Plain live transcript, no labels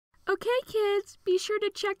Okay, kids, be sure to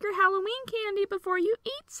check your Halloween candy before you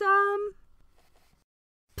eat some.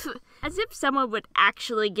 Pfft, as if someone would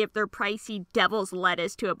actually give their pricey devil's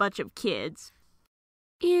lettuce to a bunch of kids.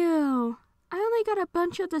 Ew, I only got a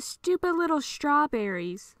bunch of the stupid little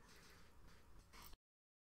strawberries.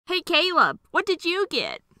 Hey, Caleb, what did you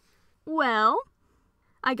get? Well,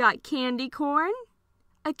 I got candy corn,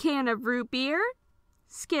 a can of root beer,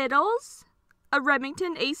 Skittles, a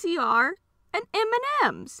Remington ACR, and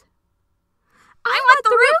M&Ms. I want the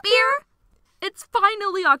root beer! It's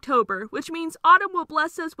finally October, which means autumn will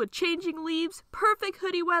bless us with changing leaves, perfect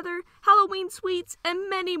hoodie weather, Halloween sweets, and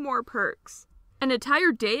many more perks. An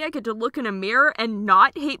entire day I get to look in a mirror and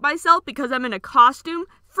not hate myself because I'm in a costume?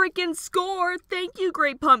 Freaking score! Thank you,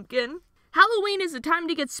 Great Pumpkin! Halloween is a time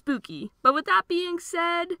to get spooky, but with that being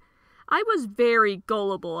said, I was very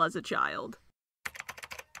gullible as a child.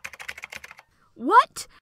 What?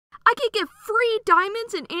 I could get free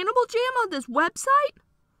diamonds and Animal Jam on this website?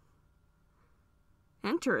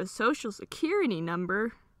 Enter a social security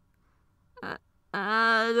number.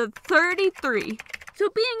 33. So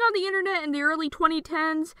being on the internet in the early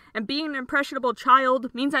 2010s and being an impressionable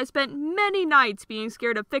child means I spent many nights being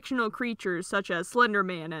scared of fictional creatures such as Slender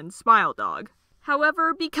Man and Smile Dog.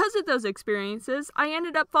 However, because of those experiences, I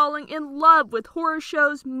ended up falling in love with horror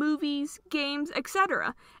shows, movies, games,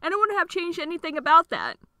 etc. And I wouldn't have changed anything about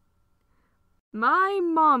that. My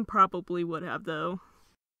mom probably would have, though.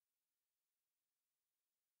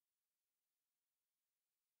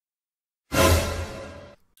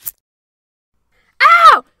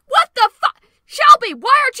 Ow! What the fu- Shelby,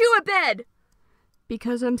 why aren't you in bed?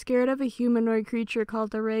 Because I'm scared of a humanoid creature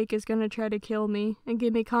called the Rake is gonna try to kill me and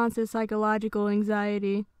give me constant psychological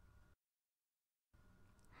anxiety.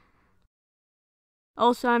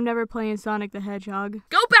 Also, I'm never playing Sonic the Hedgehog.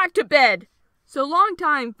 Go back to bed! So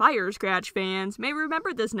longtime FireScratch fans may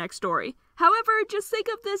remember this next story. However, just think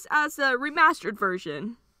of this as a remastered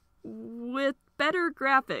version, with better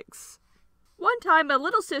graphics. One time, my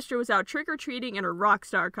little sister was out trick-or-treating in a rock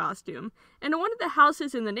star costume, and in one of the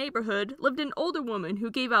houses in the neighborhood lived an older woman who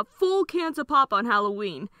gave out full cans of pop on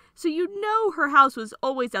Halloween, so you'd know her house was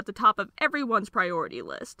always at the top of everyone's priority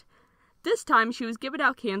list. This time, she was giving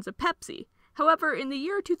out cans of Pepsi. However, in the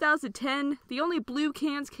year 2010, the only blue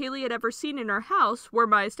cans Kaylee had ever seen in our house were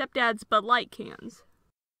my stepdad's Bud Light cans.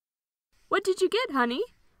 What did you get, honey?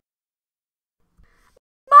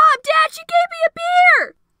 Mom, Dad, she gave me a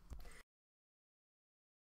beer!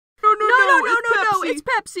 No, it's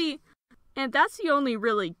Pepsi! And that's the only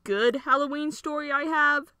really good Halloween story I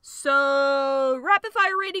have. So, rapid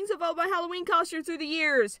fire ratings of all my Halloween costumes through the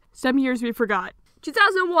years. Some years we forgot.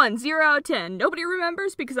 2001, 0 out of 10. Nobody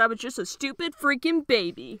remembers because I was just a stupid freaking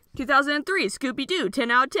baby. 2003, Scooby-Doo,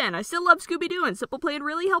 10 out of 10. I still love Scooby-Doo and Simple Plan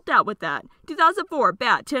really helped out with that. 2004,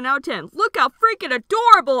 Bat, 10 out of 10. Look how freaking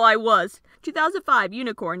adorable I was! 2005,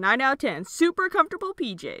 Unicorn, 9 out of 10. Super comfortable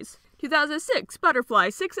PJs. 2006, Butterfly,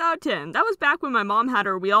 6 out of 10. That was back when my mom had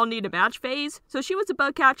her we all need a match phase, so she was a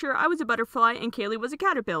bug catcher, I was a butterfly, and Kaylee was a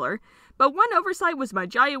caterpillar. But one oversight was my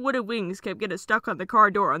giant wooden wings kept getting stuck on the car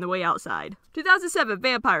door on the way outside. 2007,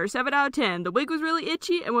 Vampire, 7 out of 10. The wig was really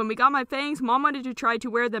itchy, and when we got my fangs, Mom wanted to try to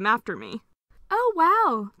wear them after me. Oh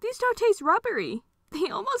wow, these don't taste rubbery. They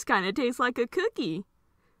almost kinda taste like a cookie.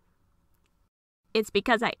 It's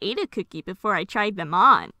because I ate a cookie before I tried them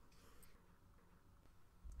on.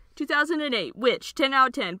 2008, Witch, 10 out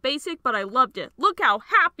of 10. Basic, but I loved it. Look how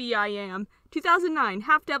happy I am. 2009,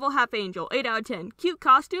 Half Devil, Half Angel, 8 out of 10. Cute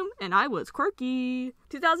costume, and I was quirky.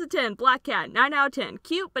 2010, Black Cat, 9 out of 10.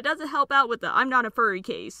 Cute, but doesn't help out with the I'm not a furry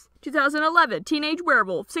case. 2011, Teenage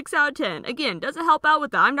Werewolf, 6 out of 10. Again, doesn't help out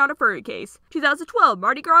with the I'm not a furry case. 2012,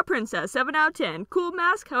 Mardi Gras Princess, 7 out of 10. Cool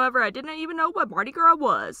mask, however, I didn't even know what Mardi Gras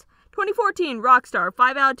was. 2014, Rockstar,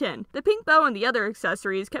 5 out of 10. The pink bow and the other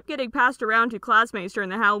accessories kept getting passed around to classmates during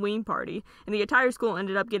the Halloween party, and the entire school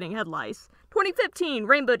ended up getting head lice. 2015,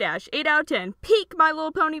 Rainbow Dash, 8 out of 10. Peak My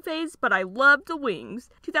Little Pony phase, but I loved the wings.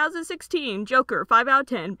 2016, Joker, 5 out of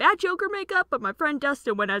 10. Bad Joker makeup, but my friend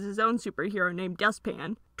Dustin went as his own superhero named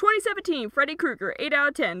Dustpan. 2017, Freddy Krueger, 8 out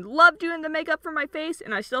of 10. Love doing the makeup for my face,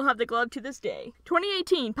 and I still have the glove to this day.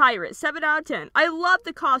 2018, Pirate, 7 out of 10. I loved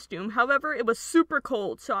the costume, however, it was super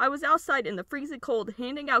cold, so I was outside in the freezing cold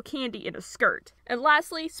handing out candy in a skirt. And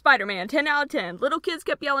lastly, Spider-Man, 10 out of 10. Little kids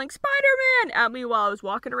kept yelling, "Spider-Man!" at me while I was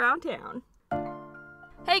walking around town.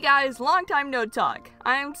 Hey guys, long time no talk.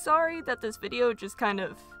 I'm sorry that this video just kind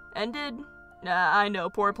of ended. I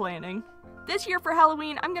know, poor planning. this year for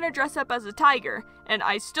Halloween, I'm gonna dress up as a tiger. And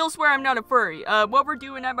I still swear I'm not a furry. What we're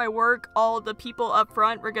doing at my work, all the people up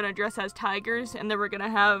front, we're gonna dress as tigers, and then we're gonna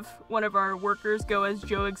have one of our workers go as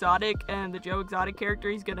Joe Exotic, and the Joe Exotic character,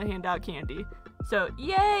 he's gonna hand out candy. So,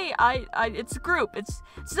 yay! It's a group. It's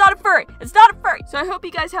not a furry. It's not a furry. So I hope you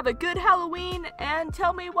guys have a good Halloween, and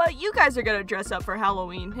tell me what you guys are gonna dress up for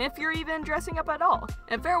Halloween, if you're even dressing up at all.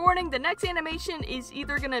 And fair warning, the next animation is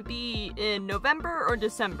either gonna be in November or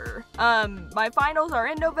December. My finals are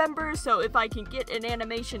in November, so if I can get an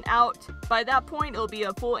animation out by that point, it'll be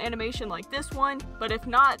a full animation like this one. But if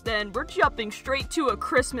not, then we're jumping straight to a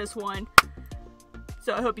Christmas one.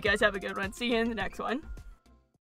 So I hope you guys have a good one. See you in the next one.